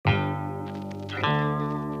Escucha,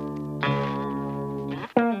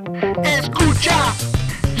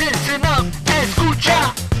 listen up,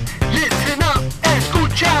 escucha, listen up,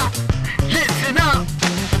 escucha, listen up,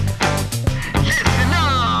 listen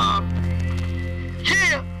up,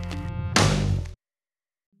 yeah.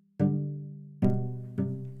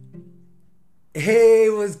 Hey,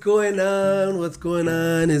 what's going on? What's going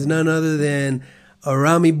on is none other than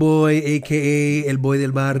Arami Boy, aka El Boy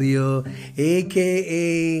del Barrio,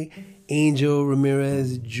 aka Angel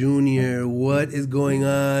Ramirez Jr. What is going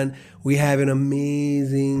on? We have an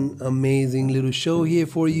amazing little show here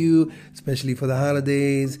for you, especially for the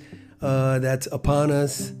holidays that's upon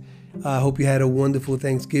us. I hope you had a wonderful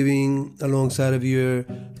Thanksgiving alongside of your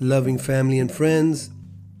loving family and friends.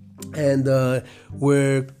 And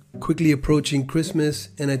we're quickly approaching Christmas,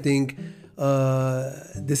 and I think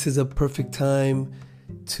this is a perfect time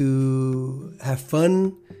to have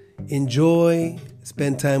fun, enjoy,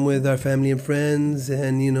 spend time with our family and friends,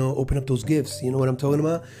 and, you know, open up those gifts. You know what I'm talking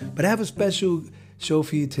about? But I have a special show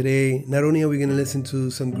for you today. Not only are we going to listen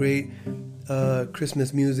to some great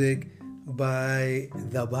Christmas music by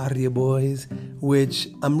the Barrio Boys, which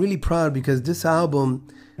I'm really proud because this album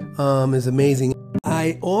is amazing.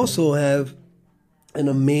 I also have an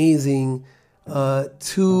amazing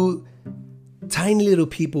two tiny little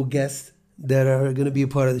people guests that are going to be a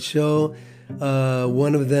part of the show.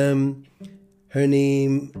 One of them, her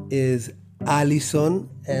name is Allyson,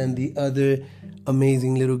 and the other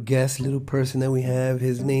amazing little guest, little person that we have,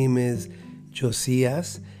 his name is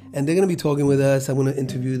Josias, and they're going to be talking with us. I'm going to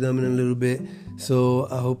interview them in a little bit, so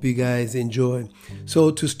I hope you guys enjoy. So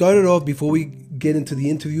to start it off, before we get into the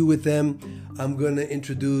interview with them, I'm going to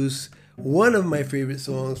introduce one of my favorite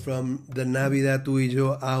songs from the Navidad Tu y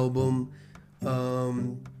Yo album.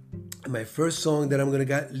 My first song that I'm going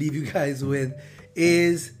to leave you guys with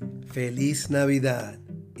is Feliz Navidad.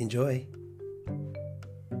 Enjoy.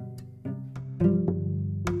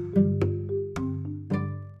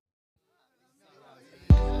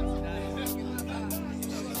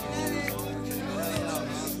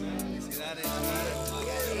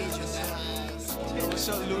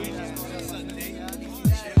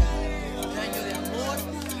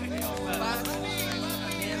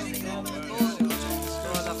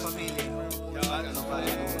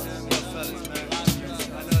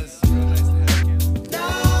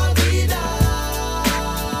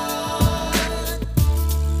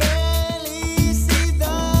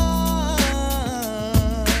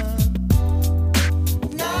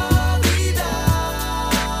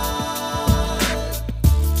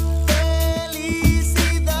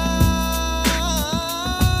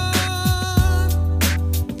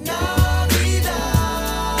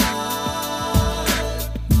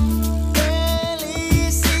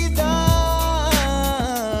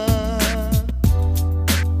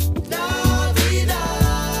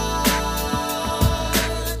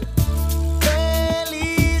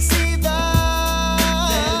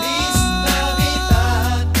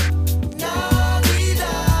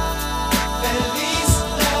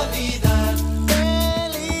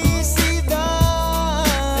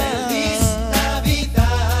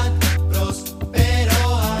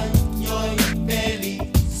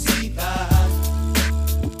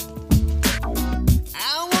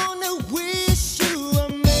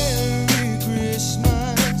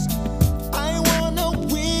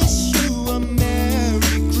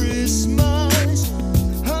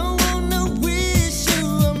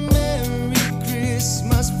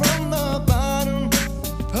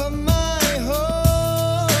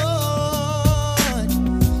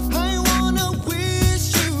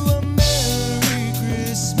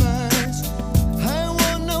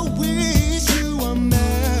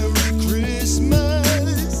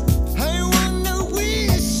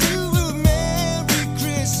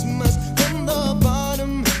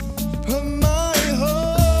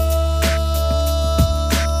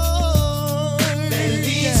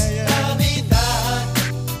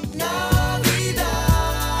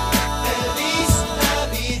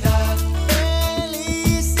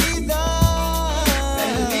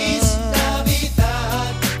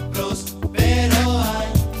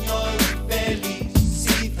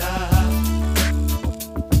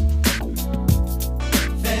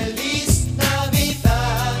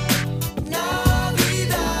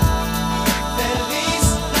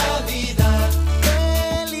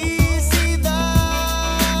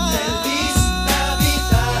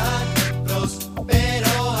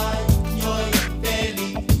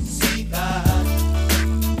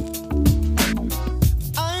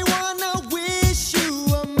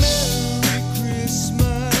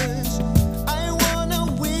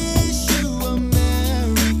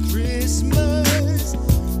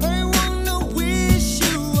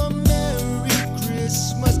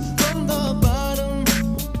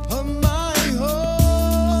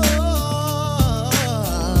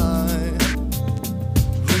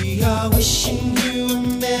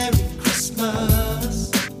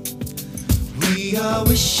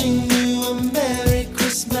 wishing you a Merry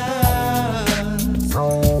Christmas.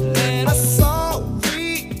 Let us all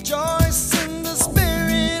rejoice in the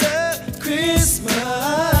spirit of Christmas.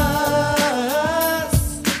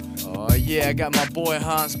 Oh yeah, I got my boy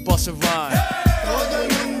Hans Bossa Rhyme. Todo el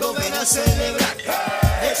mundo ven a celebrar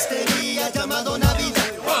este día llamado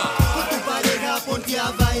Navidad. Con tu pareja ponte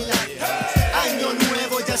a bailar. Año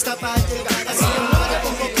nuevo ya está para llegar. Así que muévete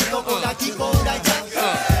un poquito por aquí por allá.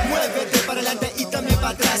 Muévete para adelante y también para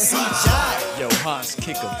atrás y ya. Yo, Hans,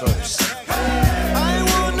 kick a verse. I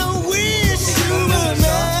wanna wish you a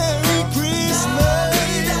Merry Christmas.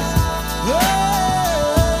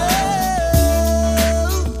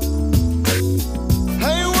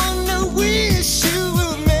 I wanna wish you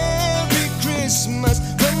a Merry Christmas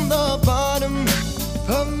from the bottom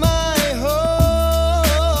of my heart.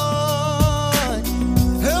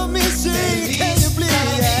 Help me sing, can you please?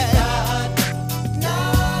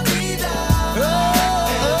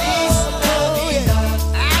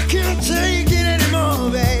 I can't take it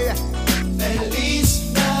anymore, baby.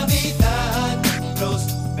 Feliz Navidad,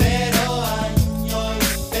 próspero año y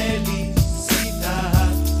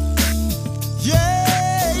felicidad.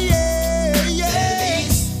 Yeah, yeah, yeah.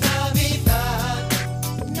 Feliz Navidad,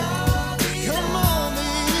 Navidad. Come on,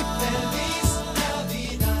 baby. Feliz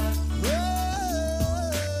Navidad, Whoa.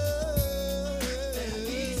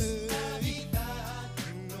 feliz Navidad,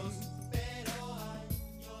 próspero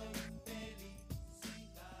año y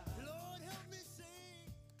felicidad. Lord, help me sing.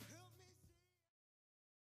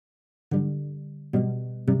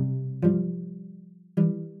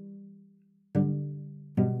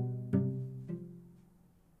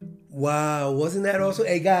 Wow, wasn't that awesome?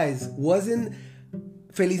 Hey guys, wasn't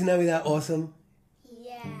Feliz Navidad awesome?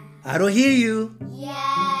 Yeah. I don't hear you.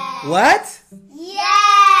 Yeah. What? Yeah.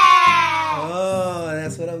 Oh,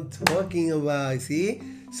 that's what I'm talking about. See?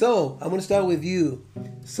 So, I'm going to start with you.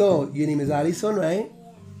 So, your name is Allyson, right?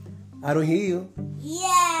 I don't hear you.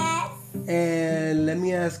 Yes. And let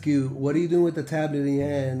me ask you, what are you doing with the tablet in your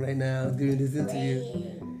hand right now during this interview?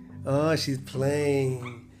 Oh, she's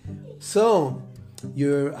playing. So,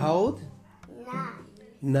 you're how old? 9.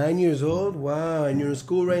 9 years old? Wow. And you're in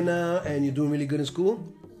school right now and you're doing really good in school?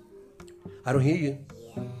 I don't hear you.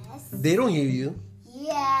 Yes. They don't hear you.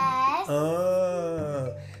 Yes.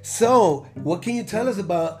 So, what can you tell us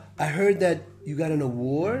about? I heard that you got an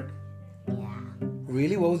award. Yeah.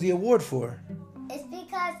 Really? What was the award for? It's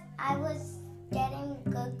because I was getting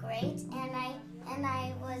good grades and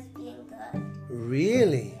I was being good.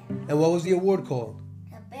 Really? And what was the award called?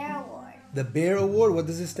 The Bear Award. The Bear Award. What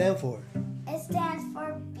does it stand for? It stands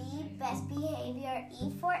for B, best behavior,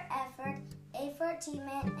 E for effort, A for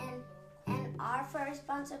achievement, and R for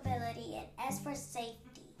responsibility, and S for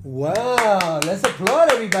safety. Wow. Let's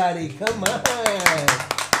applaud everybody. Come on.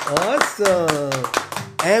 Awesome.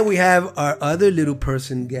 And we have our other little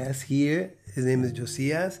person guest here. His name is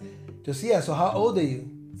Josias. Josias, so how old are you?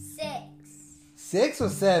 6. 6 or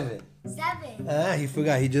 7? 7. He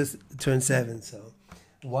forgot. He just turned 7, so.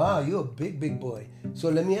 Wow, you're a big, big boy. So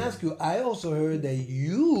let me ask you, I also heard that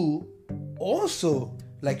you also,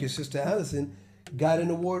 like your sister Allyson, got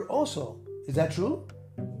an award also. Is that true?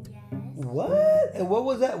 Yes. What? And what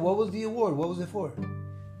was that? What was the award? What was it for?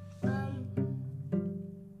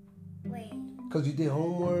 Wait. Because you did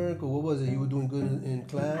homework, or what was it? You were doing good in I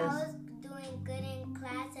class? was doing good in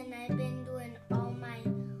class and I've been doing all my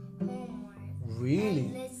homework. Really?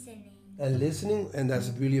 And listening. And listening, and that's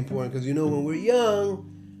really important because you know when we're young,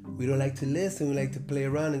 we don't like to listen. We like to play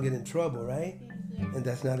around and get in trouble, right? Yeah. And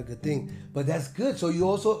that's not a good thing. But that's good. So you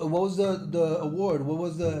also, what was the award? What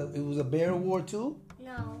was it was a Bear Award too?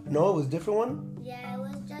 No. No, it was a different one? Yeah, it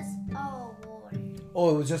was just an award.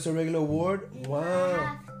 Oh, it was just a regular award? I Wow.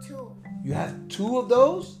 have 2. You have 2 of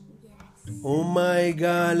those? Yes. Oh my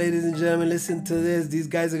God, ladies and gentlemen, listen to this. These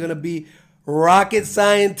guys are going to be rocket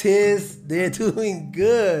scientists. They're doing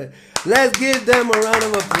good. Let's give them a round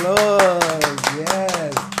of applause.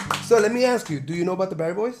 Yes. So let me ask you, do you know about the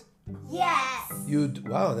Barry Boys? Yes.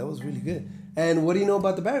 Wow, that was really good. And what do you know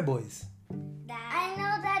about the Barry Boys? I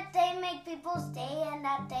know that they make people stay and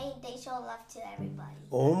that they show love to everybody.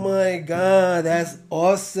 Oh my God, that's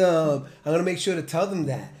awesome. I'm going to make sure to tell them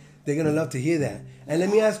that. They're going to love to hear that. And let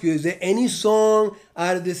me ask you, is there any song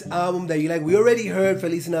out of this album that you like? We already heard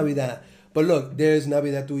Feliz Navidad. But look, there's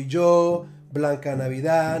Navidad Tu y Yo, Blanca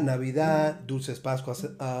Navidad, Navidad, Dulces Pascuas,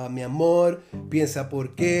 Mi Amor, Piensa Por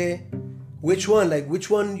Qué. Which one? Like, which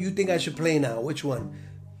one you think I should play now? Which one?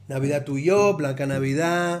 Navidad Tu y Yo, Blanca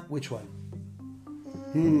Navidad. Which one?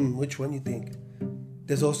 Which one you think?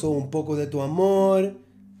 There's also Un Poco de Tu Amor,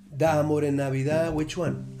 Da Amor en Navidad. Which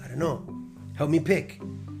one? I don't know. Help me pick.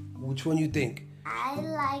 Which one you think? I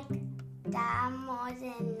like Da Amor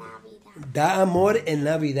en Navidad. Da Amor en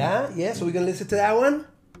Navidad. Yeah, so we're going to listen to that one?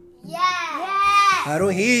 Yes. I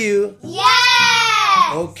don't hear you.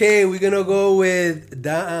 Yes. Okay, we're going to go with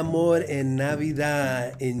Da Amor en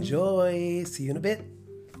Navidad. Enjoy. See you in a bit.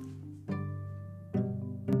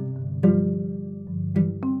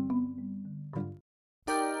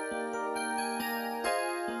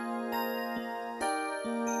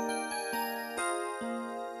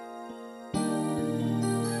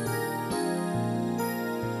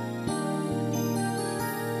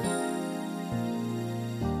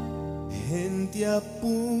 Gente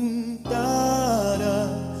apuntará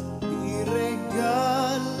y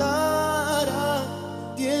regalará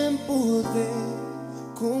tiempo de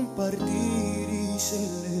compartir y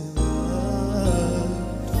celebrar.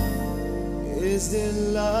 Es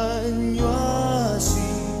del año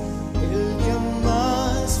así el día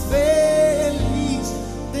más feliz,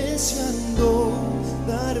 deseando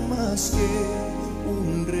dar más que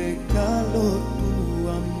un regalo, tu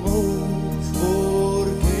amor.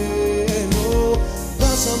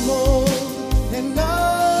 Amor en Navidad,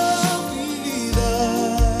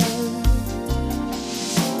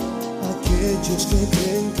 aquellos que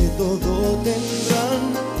creen que todo tendrán,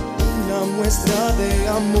 una muestra de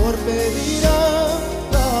amor pedirán.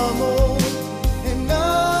 Amor en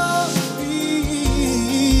Navidad,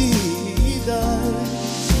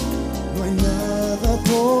 no hay nada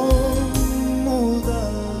como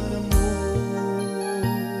dar amor.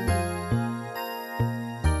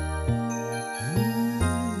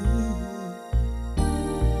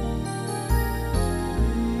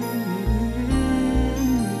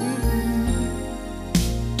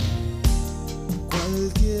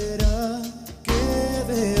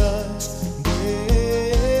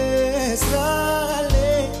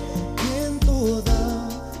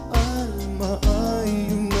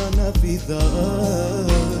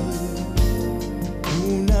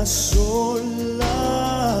 Una sola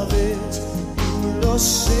vez tú lo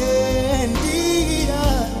sentirás,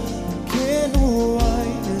 que no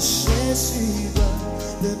hay necesidad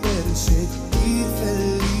de perseguir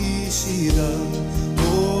felicidad,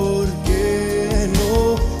 porque no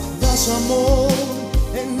das amor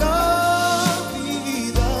en Navidad.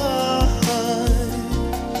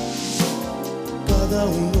 Cada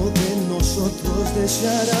uno de nosotros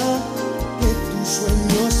deseará que tus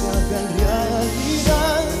sueños se hagan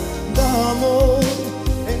realidad. Da amor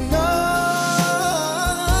en Navidad,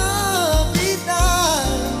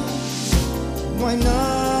 no hay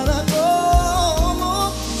nada como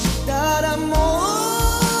dar amor.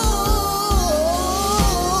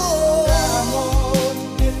 Dar amor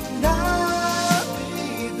en Navidad,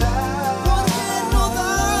 porque no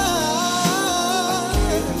dar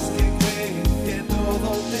aquellos que creen que todo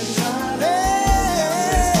tendrán.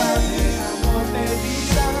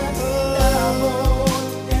 Amor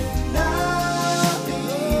en Navidad.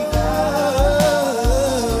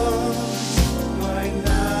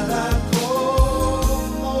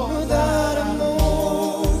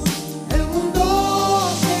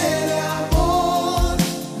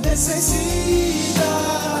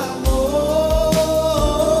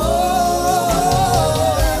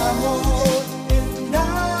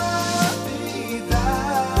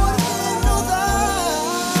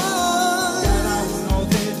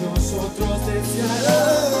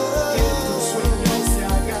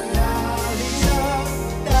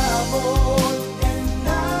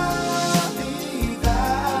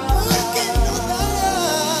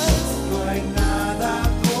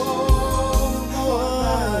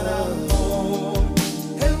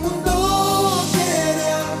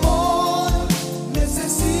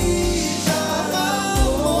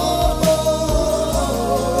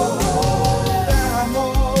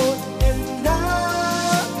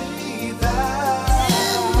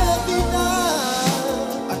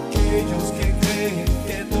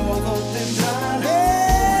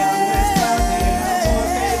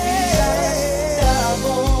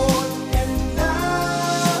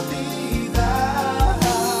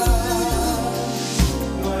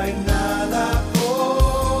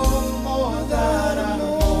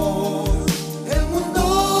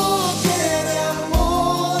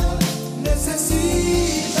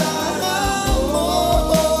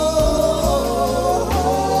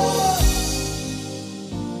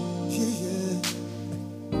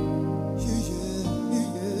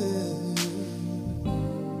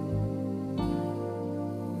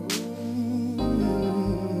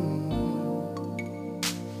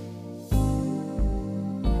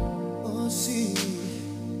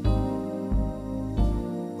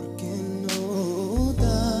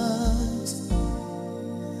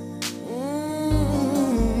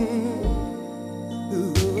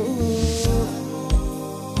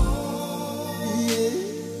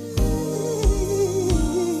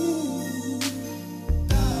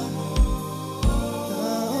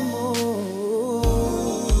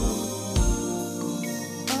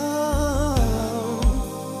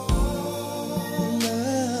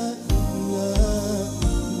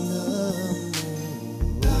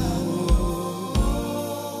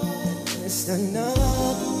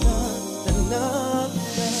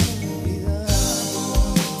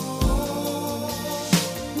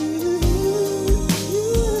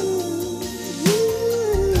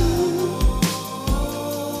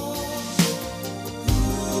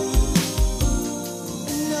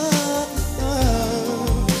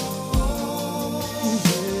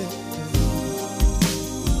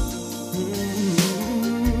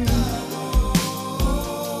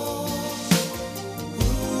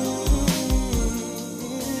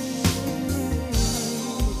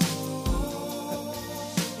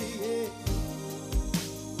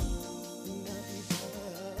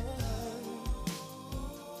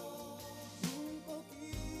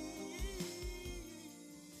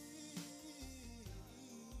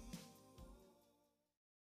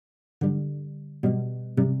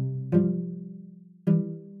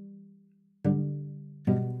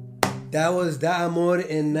 That was Da Amor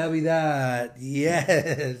en Navidad.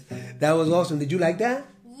 Yes. That was awesome. Did you like that?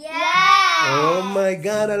 Yeah. Oh my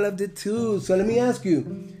God, I loved it too. So let me ask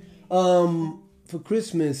you, for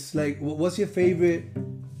Christmas, like, what's your favorite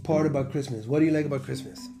part about Christmas? What do you like about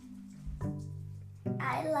Christmas?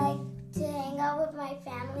 I like to hang out with my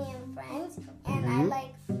family and friends, and I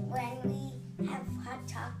like when we have hot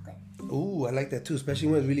chocolate. Ooh, I like that too, especially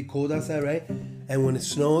when it's really cold outside, right? And when it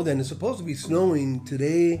snowed, and it's supposed to be snowing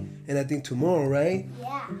today and I think tomorrow, right?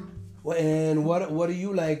 Yeah. And what do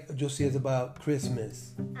you like, Josias, about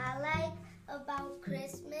Christmas? I like about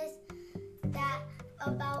Christmas that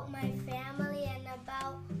about my family and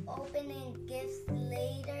about opening gifts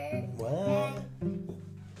later. Wow.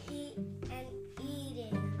 And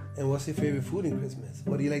eating. And what's your favorite food in Christmas?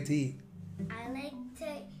 What do you like to eat? I like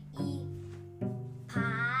to eat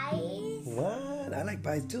pies. What? I like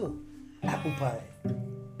pies too. Apple pie.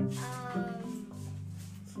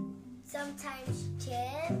 Sometimes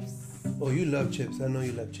chips. Oh, you love chips. I know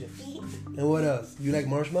you love chips. And what else? You like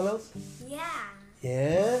marshmallows? Yeah.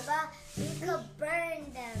 Yeah? But we could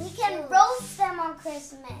burn them. We can roast them on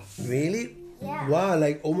Christmas. Really? Yeah. Wow,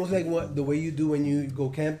 like almost like what the way you do when you go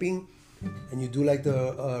camping and you do like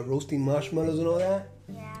the roasting marshmallows and all that?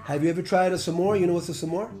 Yeah. Have you ever tried a s'more? You know what's a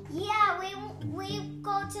s'more? Yeah, we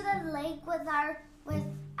go to the lake with our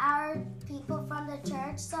people from the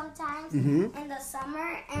church sometimes in the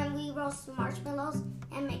summer, and we roast marshmallows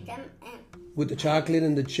and make them With the chocolate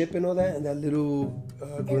and the chip and all that, and that little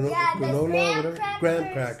granola, whatever.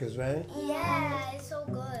 Graham crackers, right? Yeah, it's so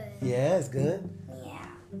good. Yeah, it's good. Yeah,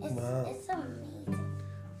 it's amazing.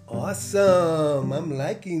 Awesome. I'm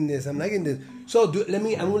liking this. So I'm gonna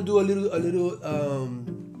do a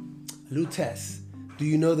little test. Do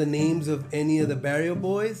you know the names of any of the Barrio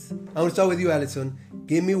Boys? I'm gonna start with you, Allyson.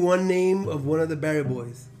 Give me one name of one of the Barrio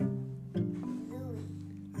Boys.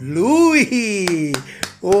 Louis.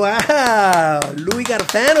 Wow. Louis got a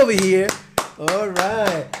fan over here. All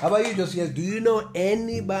right. How about you, Josias? Do you know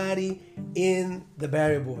anybody in the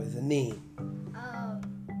Barrio Boys? A name?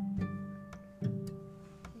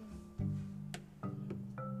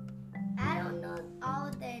 I don't know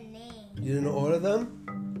all their names. You don't know all of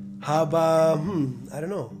them? How about, I don't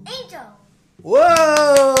know. Angel.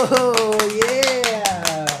 Whoa,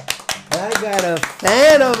 yeah. I got a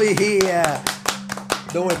fan over here.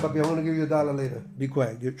 Don't worry, papi, I'm going to give you $1 later. Be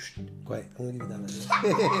quiet. Quiet. I'm going to give you $1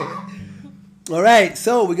 later. All right,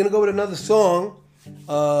 so we're going to go with another song.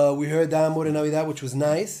 We heard Da Amor en Navidad, which was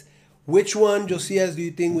nice. Which one, Josias, do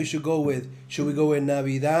you think we should go with? Should we go with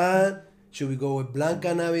Navidad? Should we go with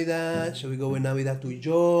Blanca Navidad? Should we go with Navidad Tu y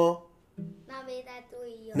Yo? Navidad Tu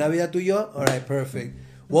y Yo. Navidad Tu y Yo? All right, perfect.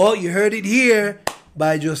 Well, you heard it here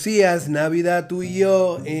by Josias, Navidad Tu y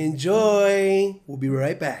Yo. Enjoy. We'll be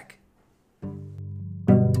right back.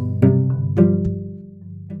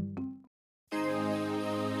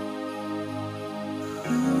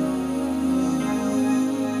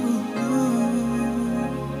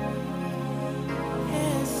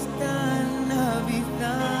 Esta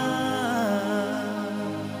Navidad,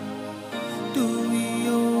 tú y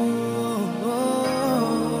yo,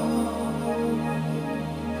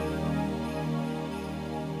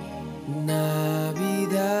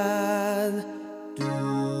 Navidad,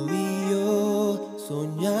 tú y yo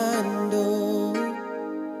soñando,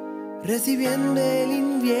 recibiendo el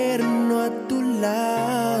invierno a tu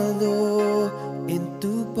lado, en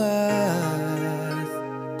tu paz,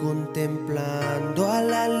 contemplando a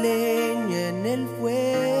la leña en el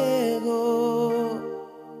fuego.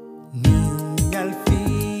 Niña al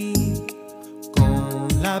fin, con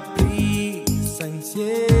la prisa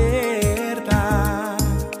incierta,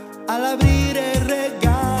 al abrir el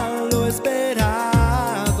regalo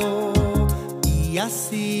esperado, y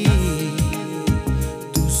así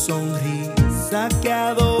tu sonrisa que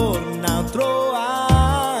adorna otro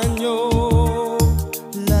año.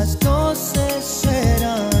 Las 12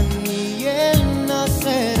 serán y él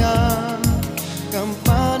nacerá,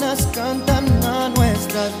 campanas cantan a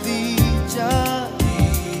nuestra dicha.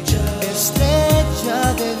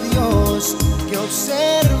 Estrella de Dios que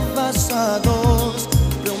observas a dos,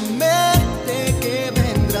 promete que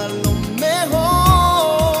vendrá lo mejor.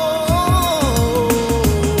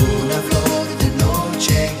 Una flor de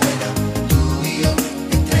noche buena, tú y yo,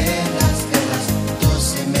 entre las velas,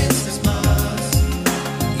 12 meses más,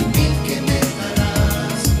 y 1000 que me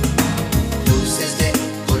darás. Luces de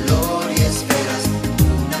color y esferas,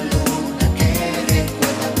 una luna que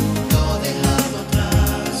recuerda lo dejado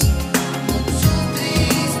atrás, con su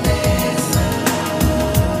tristeza.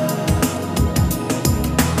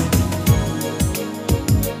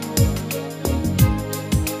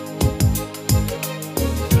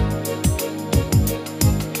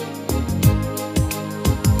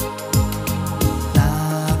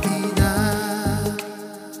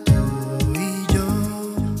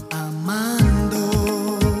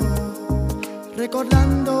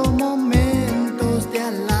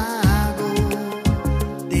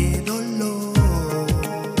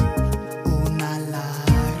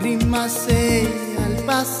 pase al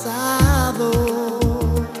pasado.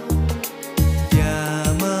 Te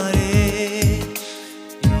amaré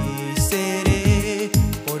y seré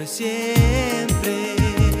por siempre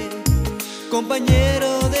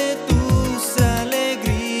compañero de tus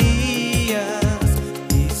alegrías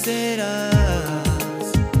y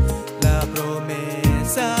serás la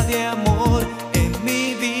promesa de amor en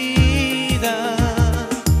mi vida.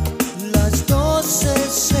 Las 12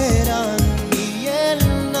 serán y él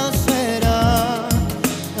nacerá.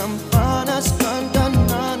 Campanas cantan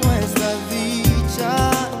a nuestra dicha.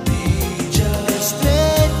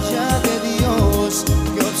 Estrella de Dios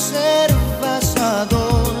que observas a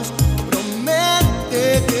dos. Promete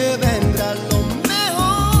que vendrá lo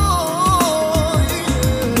mejor.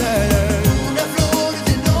 Una flor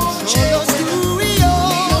de noche, solo tú y yo.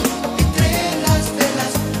 Entre las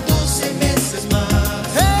velas, 12 meses más.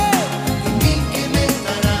 Y mil que me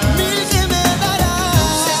darás. Luces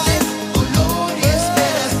de color y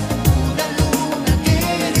esperas. Una luna que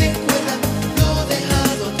recuerda lo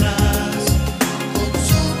dejado atrás con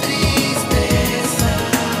su tristeza.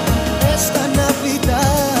 Esta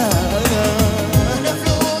Navidad, una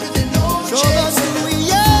flor de noche, solo tú y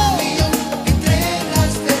yo. Entre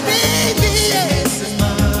las velas, 12 meses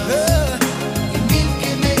más. Y mil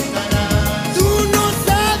que me darás. Tú no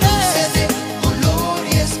sabes. Luces de color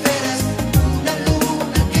y esperas. Una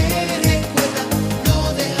luna que recuerda lo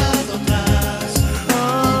dejado atrás con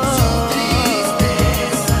su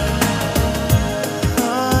tristeza.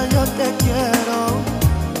 Yo te quiero,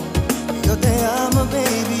 yo te amo,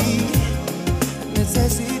 baby.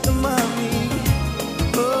 Necesito, mami.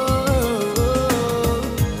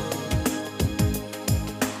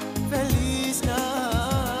 Feliz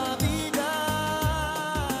Navidad.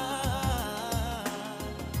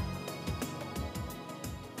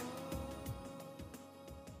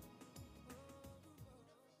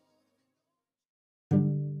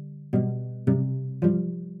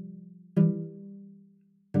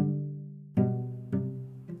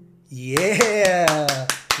 Yeah,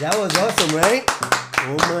 that was awesome, right?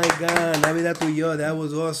 Oh my God, Navidad Tu y Yo, that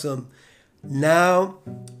was awesome. Now,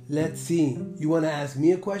 let's see. You want to ask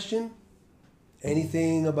me a question?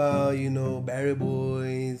 Anything about, Barry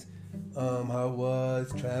Boys, how it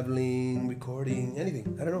was, traveling, recording,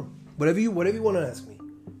 anything. I don't know. Whatever you want to ask me.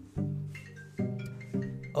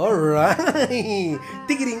 All right. Ding,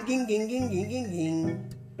 ding, ding, ding, ding, ding, ding.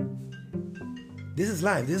 This is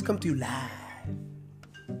live. This is come to you live.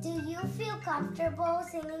 Do you feel comfortable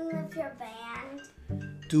singing with your band?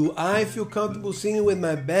 Do I feel comfortable singing with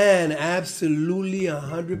my band? Absolutely,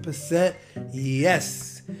 100%.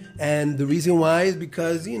 Yes. And the reason why is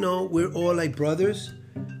because, we're all like brothers.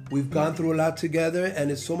 We've gone through a lot together, and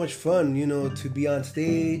it's so much fun, to be on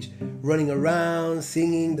stage, running around,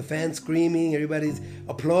 singing, the fans screaming, everybody's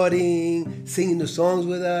applauding, singing the songs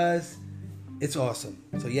with us. It's awesome.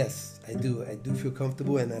 So yes, I do. I do feel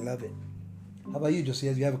comfortable, and I love it. How about you,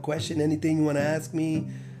 Josias? You have a question? Anything you want to ask me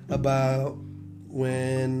about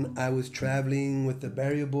when I was traveling with the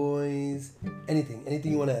Barrio Boys?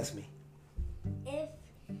 Anything you want to ask me? If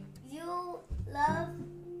you love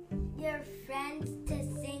your friends to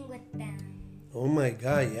sing with them. Oh my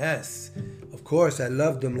God, yes. Of course, I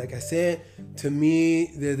love them. Like I said, to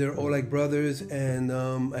me, they're all like brothers, and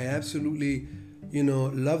I absolutely,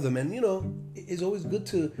 love them. And, it's always good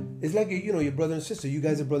to, it's like, your brother and sister. You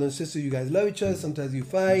guys are brother and sister. You guys love each other. Sometimes you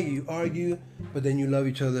fight, you argue, but then you love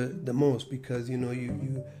each other the most because,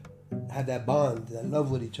 you have that bond, that love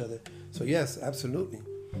with each other. So yes, absolutely.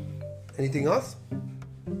 Anything else?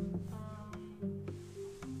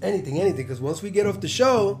 Anything. Because once we get off the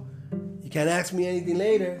show, you can't ask me anything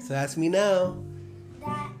later. So ask me now.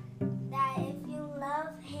 That if you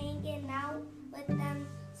love hanging out with them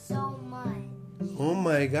so much. Oh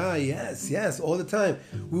my God, yes, all the time.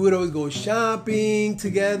 We would always go shopping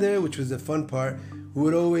together, which was the fun part. We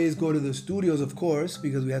would always go to the studios, of course,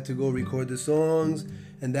 because we had to go record the songs,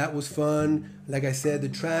 and that was fun. Like I said, the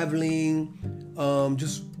traveling,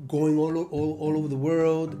 just going all over the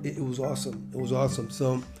world. It was awesome. It was awesome.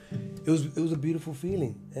 So it was a beautiful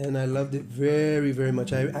feeling, and I loved it very, very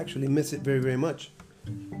much. I actually miss it very, very much.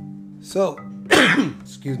 So,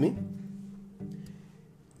 excuse me.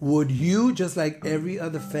 Would you, just like every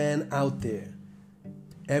other fan out there,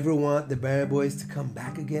 ever want the Barry Boys to come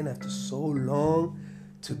back again after so long,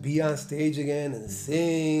 to be on stage again and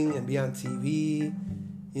sing and be on TV?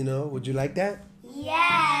 Would you like that? Yes.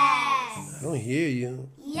 I don't hear you.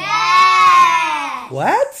 Yes.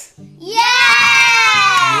 What? Yes.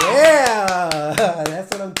 Yeah, that's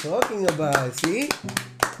what I'm talking about. See?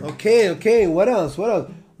 Okay. What else?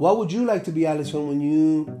 What would you like to be, Allyson, when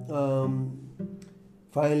you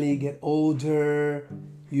finally get older,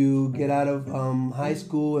 you get out of high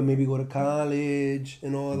school and maybe go to college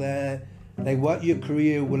and all that, like what your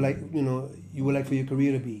career would like, you would like for your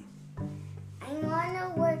career to be? I want to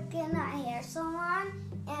work in a hair salon,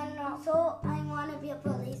 and also I want to be a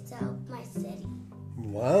police to help my city.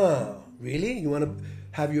 Wow, really? You want to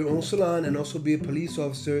have your own salon and also be a police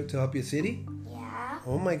officer to help your city? Yeah.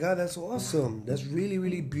 Oh my God, that's awesome. That's really,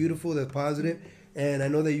 really beautiful. That's positive. And I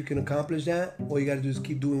know that you can accomplish that. All you got to do is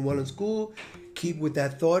keep doing well in school. Keep with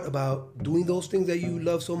that thought about doing those things that you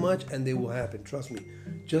love so much, and they will happen. Trust me.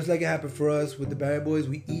 Just like it happened for us with the Barry Boys,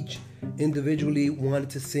 we each individually wanted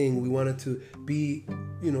to sing. We wanted to be,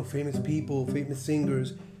 famous people, famous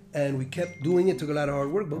singers. And we kept doing it. Took a lot of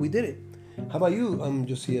hard work, but we did it. How about you,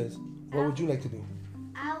 Josias? What would you like to do?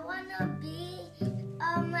 I want to be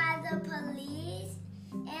as a police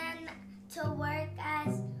and to work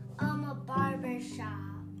as a barber shop.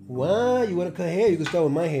 Wow, you want to cut hair? You can start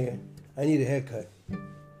with my hair. I need a haircut.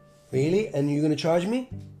 Really? And you're going to charge me?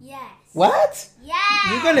 Yes. What? Yes.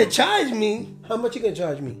 You're going to charge me? How much you going to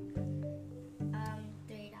charge me?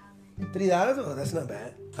 $3. $3? Oh, that's not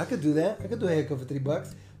bad. I could do that. I could do a haircut for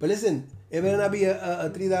 $3. But listen, it better not be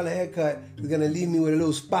a $3 haircut. It's going to leave me with a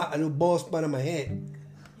little spot, a little bald spot on my head.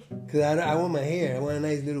 Because I want my hair. I want a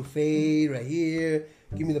nice little fade right here.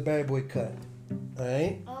 Give me the Barry Boy cut. All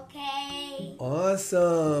right? Okay.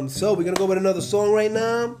 Awesome. So we're going to go with another song right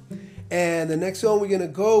now. And the next song we're going to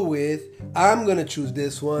go with, I'm going to choose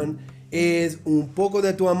this one, is Un poco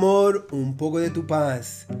de tu amor, un poco de tu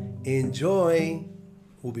paz. Enjoy.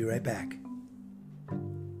 We'll be right back.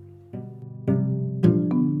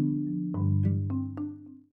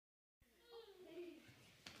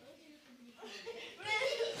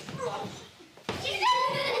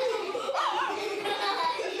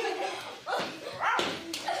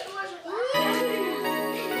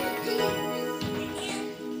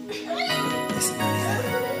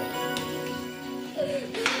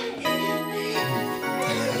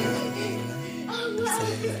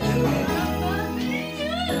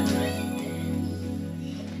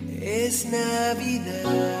 Es Navidad,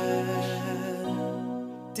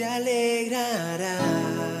 te alegrará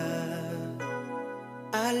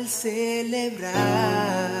al celebrar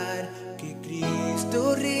que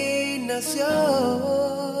Cristo renació.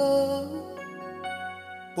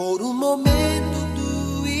 Por un momento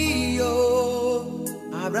tú y yo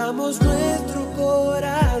abramos nuestro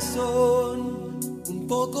corazón, un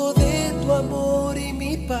poco de tu amor y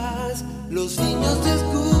mi paz, los niños te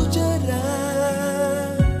escucharán.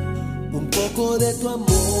 Un poco de tu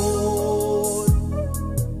amor,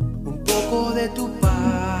 un poco de tu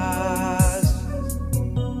paz,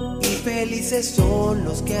 y felices son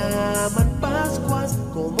los que aman Pascuas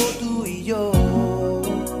como tú y yo.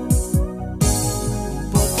 Un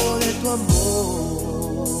poco de tu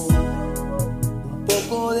amor, un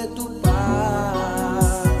poco de tu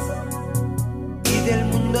paz, y del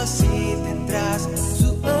mundo así tendrás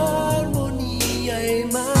su armonía y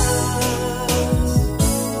más.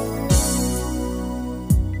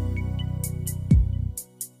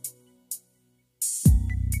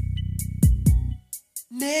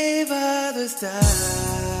 Nevado está,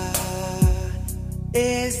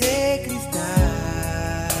 es de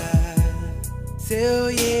cristal, se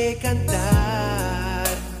oye cantar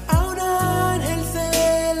a un ángel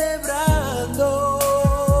celebrando.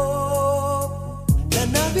 La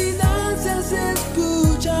Navidad se hace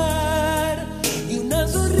escuchar y una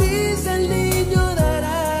sonrisa el niño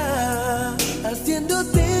dará,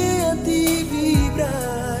 haciéndote a ti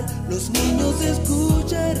vibrar. Los niños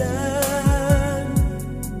escucharán.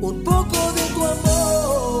 Un poco de tu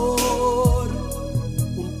amor,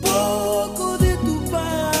 un poco de tu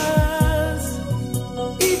paz,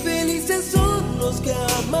 y felices son los que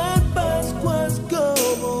aman Pascuas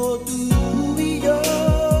como tú y yo.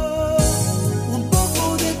 Un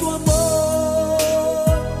poco de tu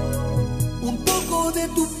amor, un poco de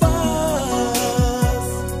tu paz,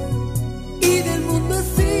 y del mundo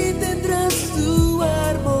así tendrás tu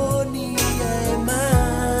armonía y más.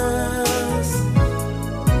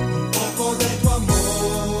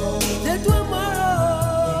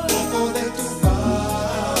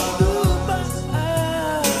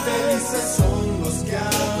 Son los que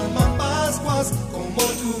aman Pascuas.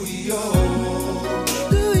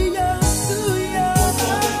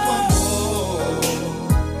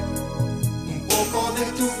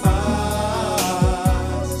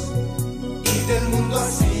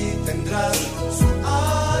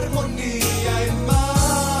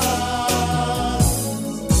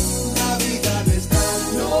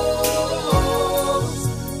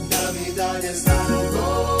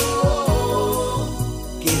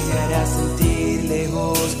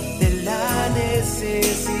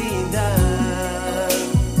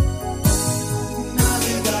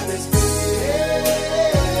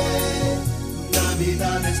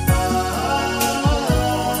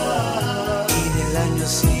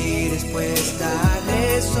 respuesta a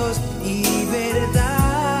rezos y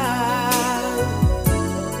verdad.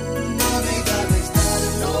 Navidad está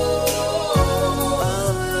no.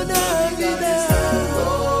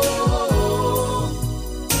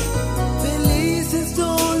 Felices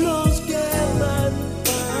son los que aman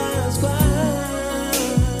Pascua.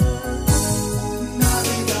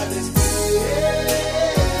 Navidad es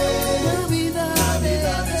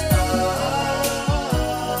Navidad es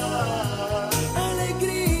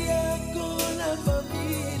Alegría con la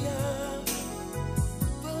familia.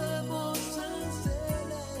 Vamos a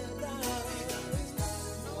celebrar.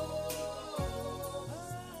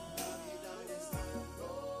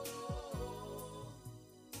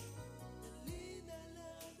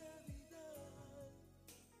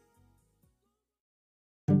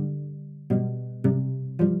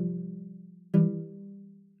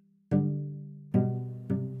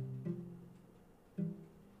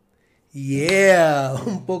 Yeah,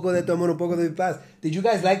 un poco de tu amor, un poco de mi paz. Did you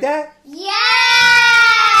guys like that? Yes!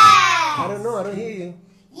 I don't know, I don't hear you.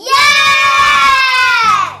 Yes!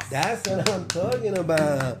 That's what I'm talking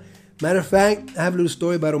about. Matter of fact, I have a little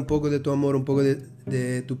story about un poco de tu amor, un poco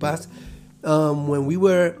de tu paz. When we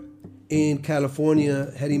were in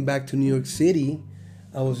California heading back to New York City,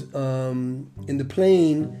 I was in the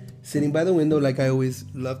plane sitting by the window like I always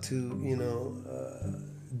love to,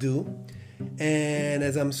 do. And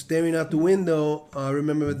as I'm staring out the window, I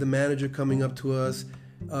remember the manager coming up to us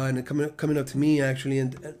and coming up to me actually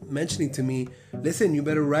and mentioning to me, listen, you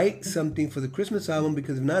better write something for the Christmas album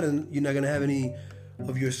because if not, you're not going to have any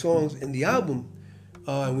of your songs in the album.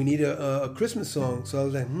 And we need a Christmas song. So I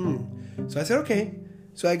was like, So I said, okay.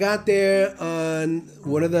 So I got there on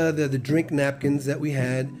one of the drink napkins that we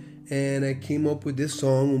had, and I came up with this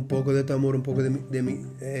song, Un poco de tu amor, un poco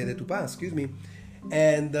de tu paz, excuse me.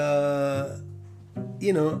 And,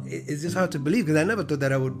 it's just hard to believe because I never thought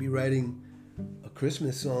that I would be writing a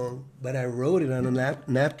Christmas song, but I wrote it on a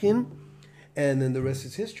napkin, and then the rest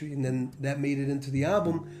is history. And then that made it into the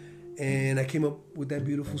album, and I came up with that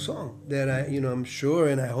beautiful song that I'm sure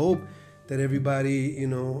and I hope that everybody,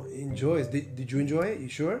 enjoys. Did you enjoy it? You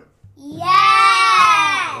sure?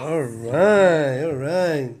 Yes! All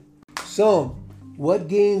right. So, what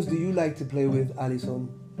games do you like to play with, Allyson?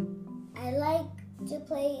 I like to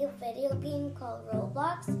play a video game called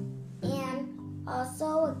Roblox and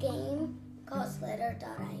also a game called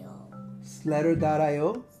Slither.io.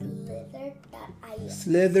 Slither.io? Slither.io.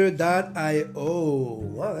 Slither.io.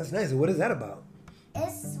 Wow, that's nice. And what is that about?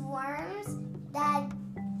 It's worms that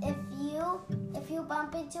if you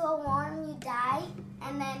bump into a worm, you die,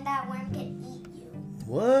 and then that worm can eat you.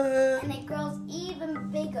 What? And it grows even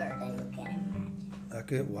bigger than you can imagine.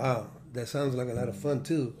 Okay, wow. That sounds like a lot of fun,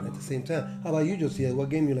 too, at the same time. How about you, Josias? What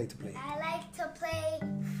game you like to play? I like to play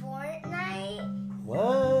Fortnite,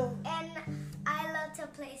 What? and I love to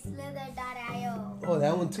play Slither.io. Oh,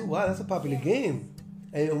 that one, too. Wow, that's a popular game.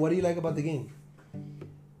 And what do you like about the game?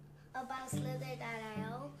 About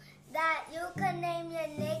Slither.io, that you can name your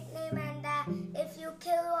nickname, and that if you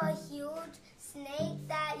kill a huge snake,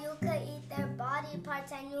 that you could eat their body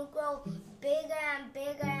parts and you grow bigger and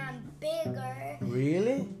bigger and bigger.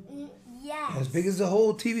 Really? Yes. As big as the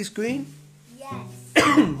whole TV screen? Yes.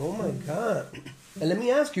 Oh, my God. And let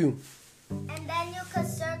me ask you. And then you could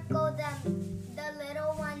circle them, the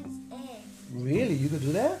little ones in. Really? You could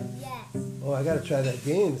do that? Yes. Oh, I got to try that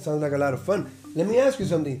game. It sounds like a lot of fun. Let me ask you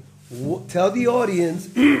something. Tell the audience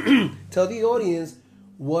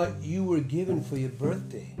what you were given for your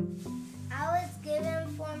birthday. I was given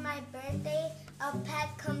for my birthday a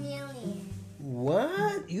pet chameleon.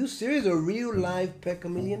 What? You serious? A real live pet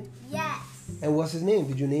chameleon? Yes. And what's his name?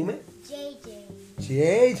 Did you name it? JJ.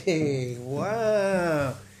 JJ.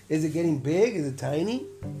 Wow. Is it getting big? Is it tiny?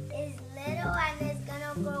 It's little and it's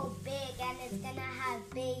gonna grow big and it's gonna have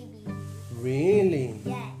babies. Really?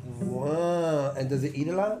 Yes. Wow. And does it eat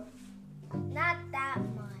a lot? Not that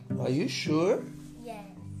much. Are you sure? Yes.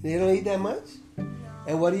 They don't eat that much? No.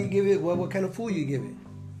 And what do you give it? What kind of food you give it?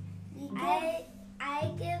 I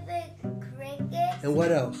give it crickets. And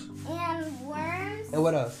what else? And worms. And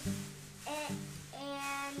what else? And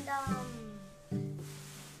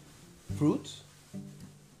Fruits?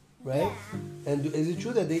 Right? Yeah. And is it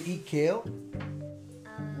true that they eat kale?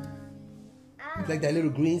 Like that little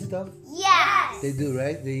green stuff? Yes. They do,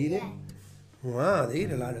 right? They eat it? Wow, they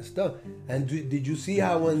eat a lot of stuff. And did you see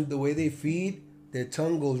how the way they feed, their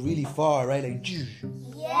tongue goes really far, right? Like, Yes.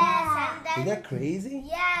 And then, is that crazy?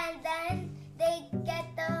 yeah, and then they get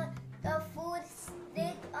the food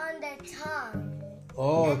stick on their tongue.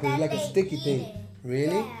 Oh, And because it's then like a they sticky eat thing. it.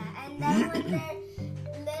 Really? Yeah, and then when they're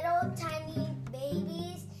little tiny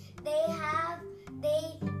babies, they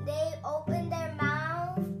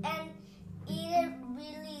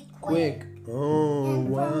quick. Oh, And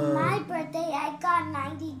for my wow. birthday, I got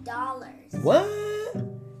 $90. What?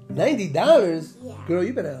 $90? Yeah. Girl,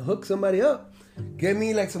 you better hook somebody up. Get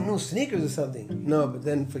me like some new sneakers or something. No, but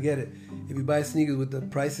then forget it. If you buy sneakers with the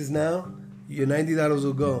prices now, your $90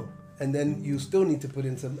 will go. And then you still need to put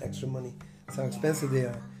in some extra money. That's how expensive they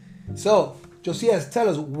are. So, Josias, tell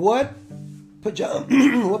us, what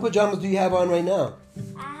pajamas do you have on right now?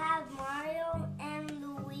 I have Mario and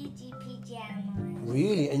Luigi pajamas.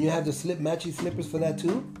 Really? And you have the matchy slippers for that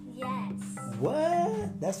too? Yes.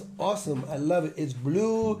 What? That's awesome. I love it. It's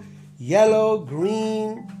blue, yellow,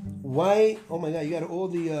 green, white. Oh my God, you got all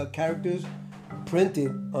the characters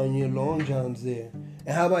printed on your long johns there.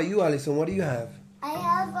 And how about you, Allyson? What do you have? I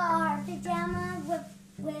have a heart pajama with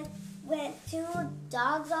two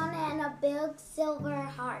dogs on it and a big silver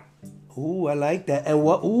heart. Ooh, I like that. And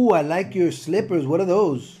what? Ooh, I like your slippers. What are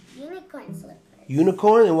those? Unicorn slippers.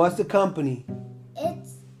 Unicorn. And what's the company?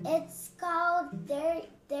 It's called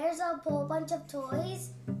there's a whole bunch of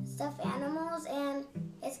toys, stuffed animals, and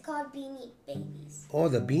it's called Beanie Babies. Oh,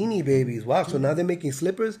 the Beanie Babies. Wow. So now they're making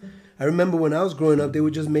slippers. I remember when I was growing up, they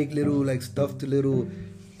would just make little like stuffed little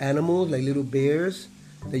animals, like little bears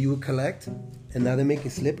that you would collect. And now they're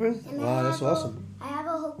making slippers? And Wow, that's awesome. I have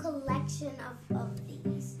a whole collection of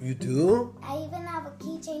these. You do? I even have a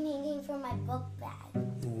keychain hanging from my book bag.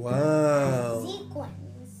 Wow. Sequins.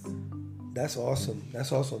 That's awesome.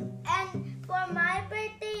 That's awesome. And for my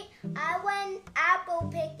birthday, I went apple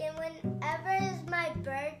picking. Whenever is my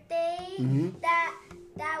birthday,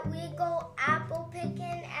 that we go apple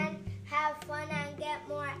picking and have fun and get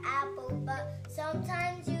more apples. But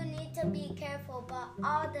sometimes you need to be careful, but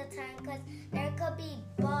all the time, because there could be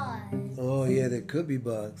bugs. Oh, yeah, there could be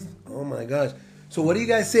bugs. Oh, my gosh. So what do you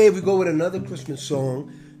guys say if we go with another Christmas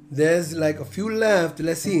song? There's like a few left.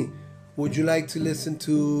 Let's see. Would you like to listen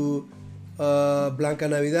to Blanca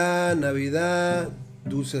Navidad, Navidad,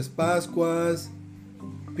 Dulces Pascuas,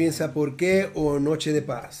 Piensa Por Qué, or Noche de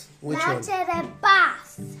Paz? Which one? Noche de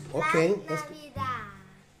Paz. Okay, La let's- Navidad.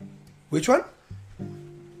 Which one?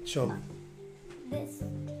 Show me. This.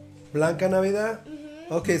 Blanca Navidad?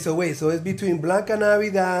 Okay, so wait. So it's between Blanca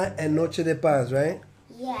Navidad and Noche de Paz, right?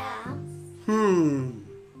 Yeah.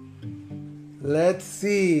 Let's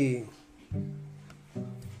see.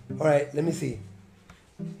 All right, let me see.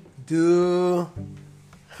 I'm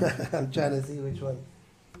trying to see which one.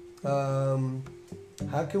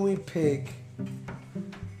 How can we pick?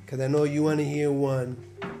 Because I know you want to hear one.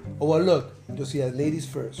 Oh, well, look. Just see, ladies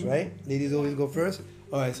first, right? Ladies always go first.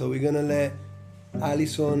 All right, so we're going to let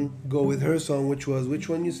Allyson go with her song, which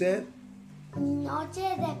one you said? Noche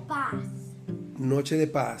de Paz. Noche de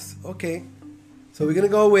Paz. Okay. So we're going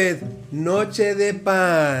to go with Noche de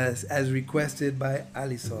Paz as requested by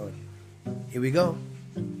Allyson. Here we go.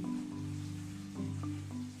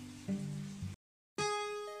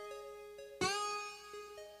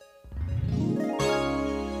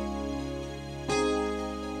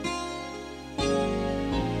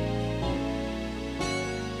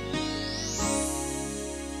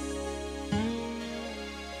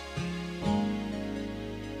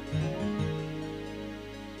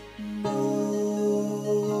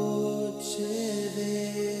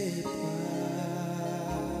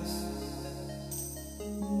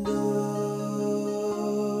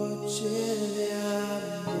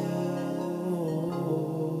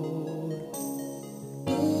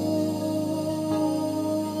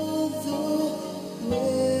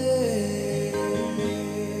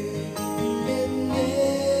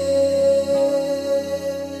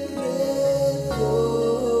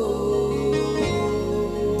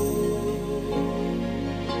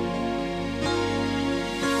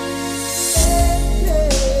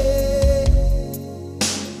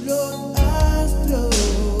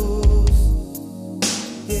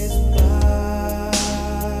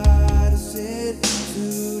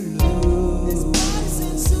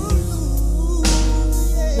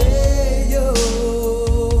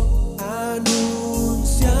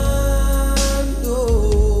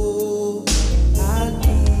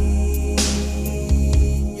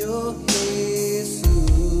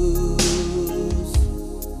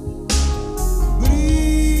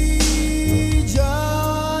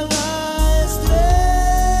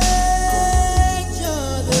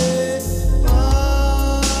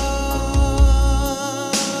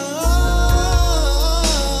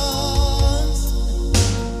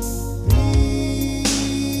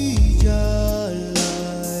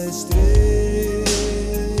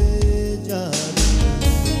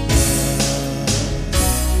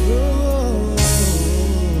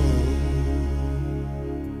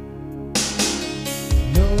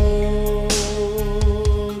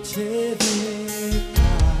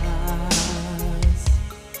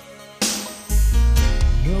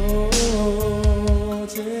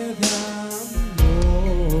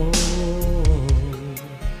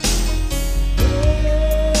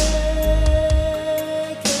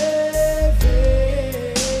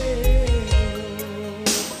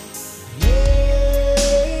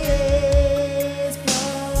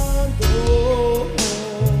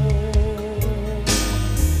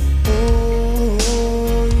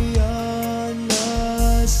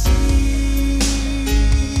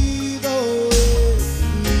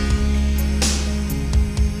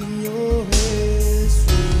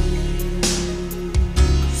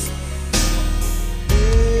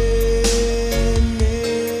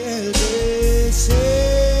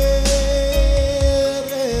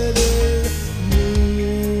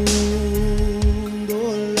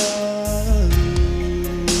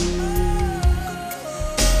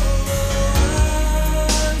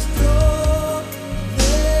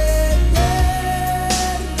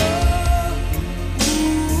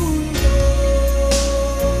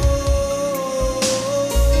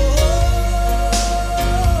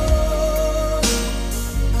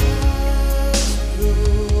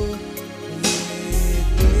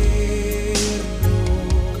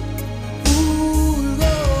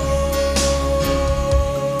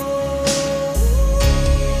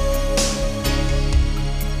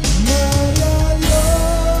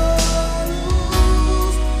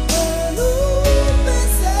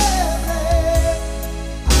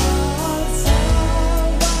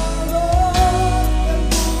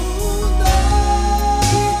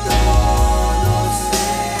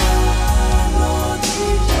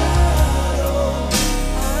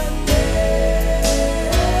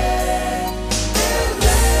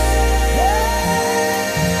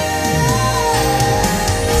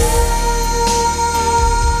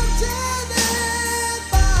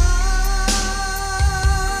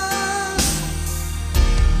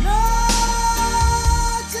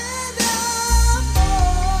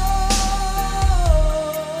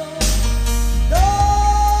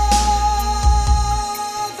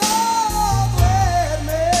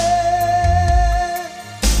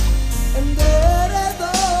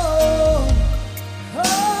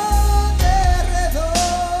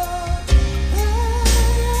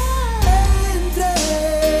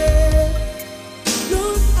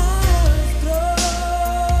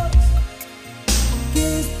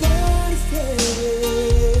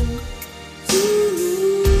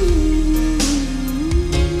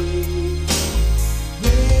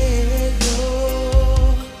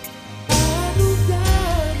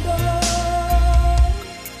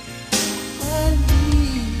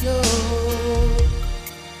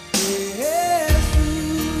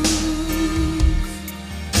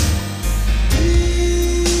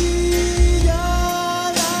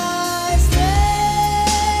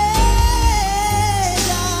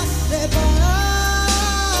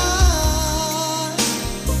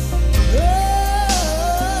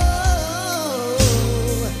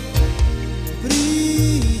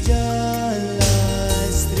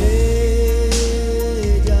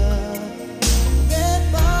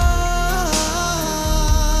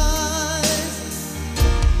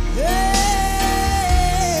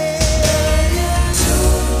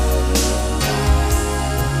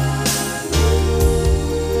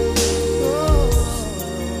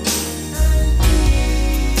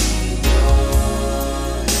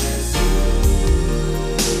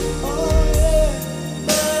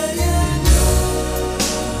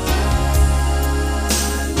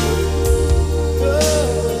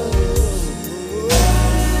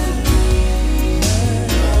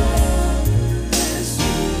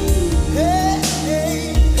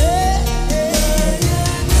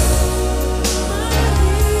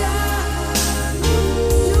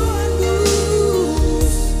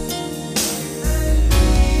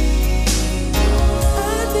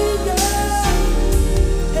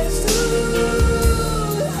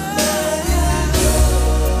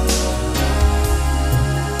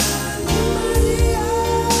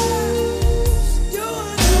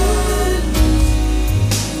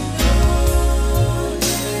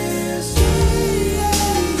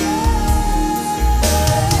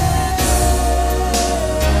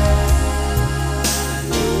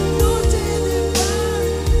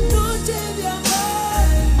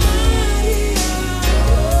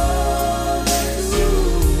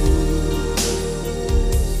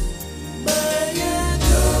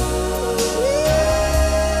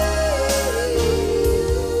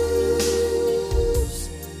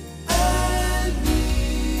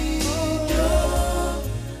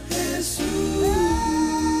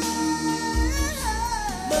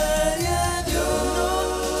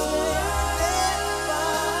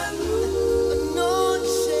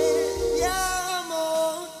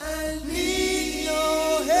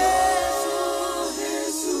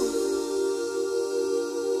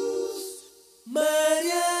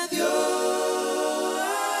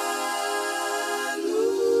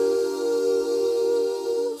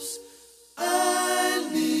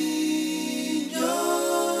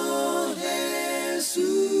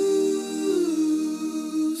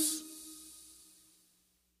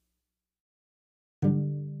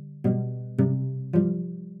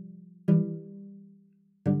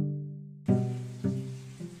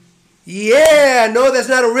 Yeah, no, that's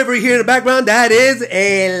not a river here in the background. That is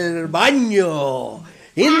el baño.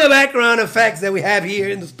 In the background effects that we have here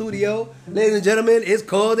in the studio, ladies and gentlemen, is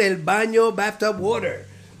called el baño bathtub water.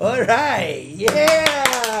 All right.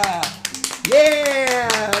 Yeah.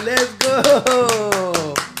 Yeah. Let's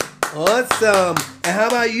go. Awesome. And how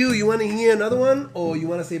about you? You want to hear another one? Or you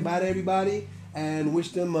want to say bye to everybody and wish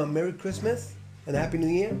them a Merry Christmas and Happy New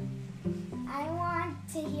Year? I want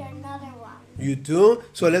to hear another one. You too?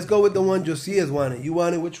 So let's go with the one Josias wanted. You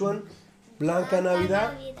wanted which one? Blanca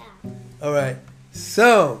Navidad? All right.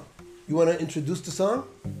 So, you want to introduce the song?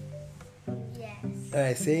 Yes. All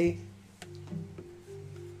right, say,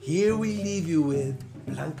 here we leave you with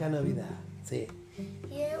Blanca Navidad. Say it.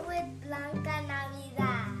 Here with Blanca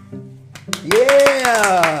Navidad.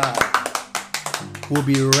 Yeah! We'll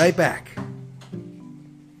be right back.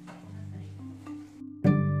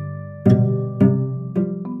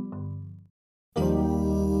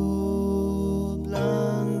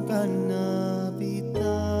 Blanca Navidad,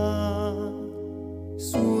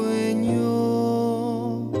 sueño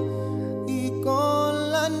y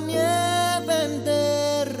con la nieve en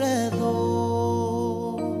derredor.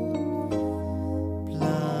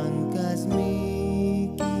 Blanca es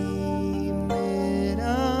mi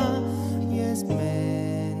quimera y es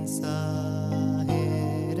mensajera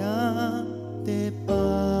de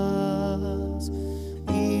paz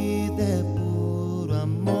y de puro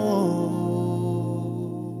amor.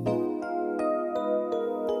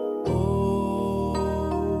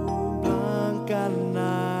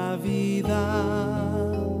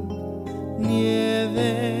 Navidad,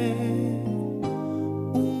 nieve,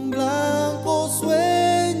 un blanco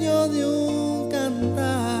sueño de un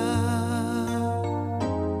cantar,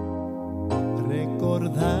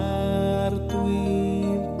 recordar tu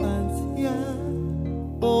infancia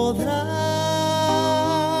podrás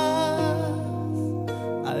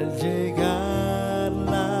al llegar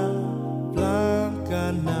la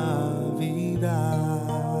blanca Navidad.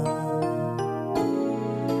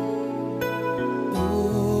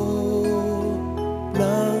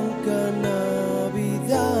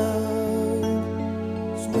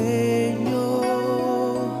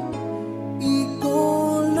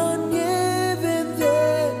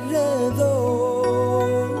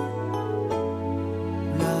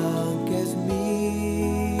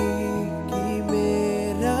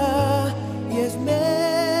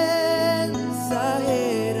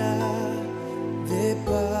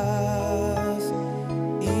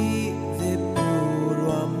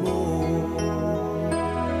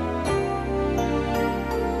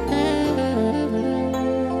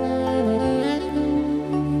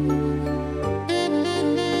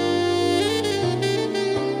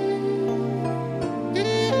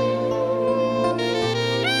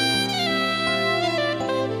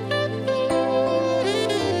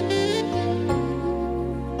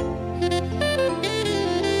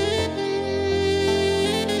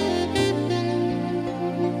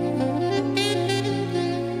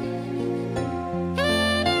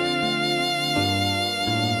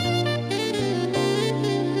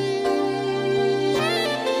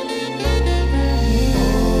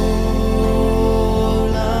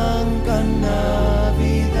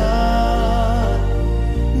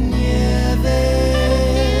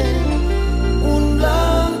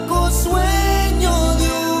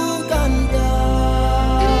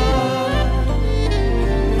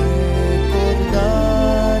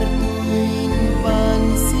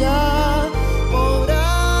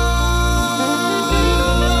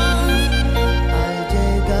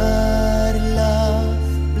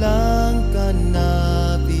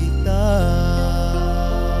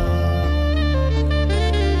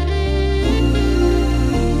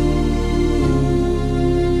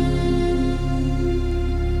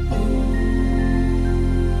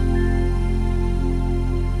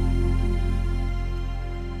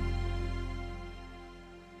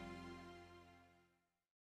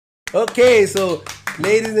 Okay, so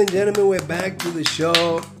ladies and gentlemen, we're back to the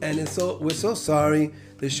show, and we're so sorry.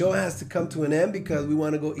 The show has to come to an end because we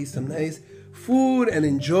want to go eat some nice food and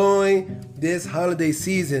enjoy this holiday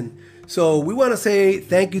season. So we want to say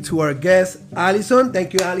thank you to our guest, Allyson.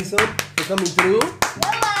 Thank you, Allyson, for coming through.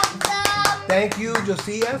 You're welcome. Thank you,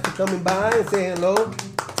 Josias, for coming by and saying hello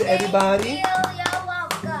to everybody. Thank you. You're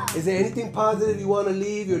welcome. Is there anything positive you want to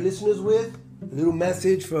leave your listeners with? A little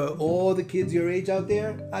message for all the kids your age out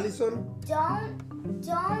there, Allyson?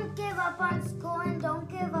 Don't give up on school and don't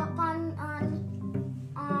give up on and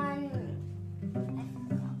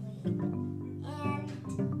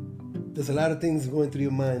There's a lot of things going through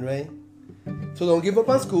your mind, right? So don't give up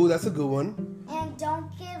on school. That's a good one. and don't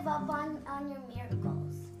give up on your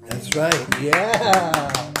miracles. That's right.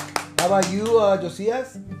 Yeah. How about you,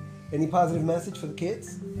 Josias? Any positive message for the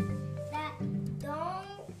kids? That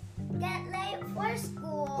don't get late for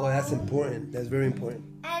school. Oh, that's important. That's very important.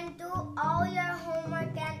 And do all your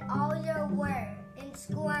homework and all your work in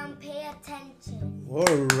school and pay attention. All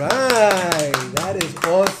right. That is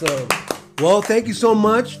awesome. Well, thank you so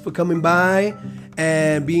much for coming by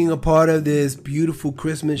and being a part of this beautiful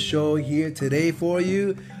Christmas show here today for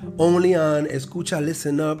you, only on Escucha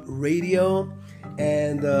Listen Up Radio.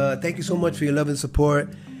 And thank you so much for your love and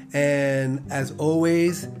support. And as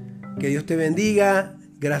always, que Dios te bendiga.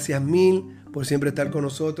 Gracias mil por siempre estar con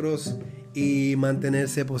nosotros y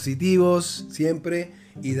mantenerse positivos siempre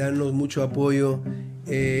y darnos mucho apoyo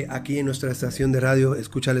aquí en nuestra estación de radio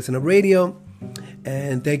Escucha Listen Up Radio.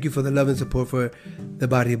 And thank you for the love and support for the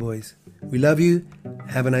Barrio Boys. We love you.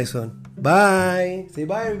 Have a nice one. Bye. Say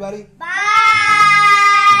bye, everybody. Bye!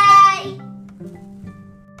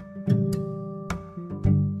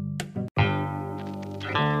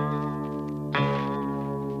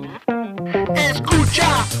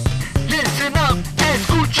 Escucha.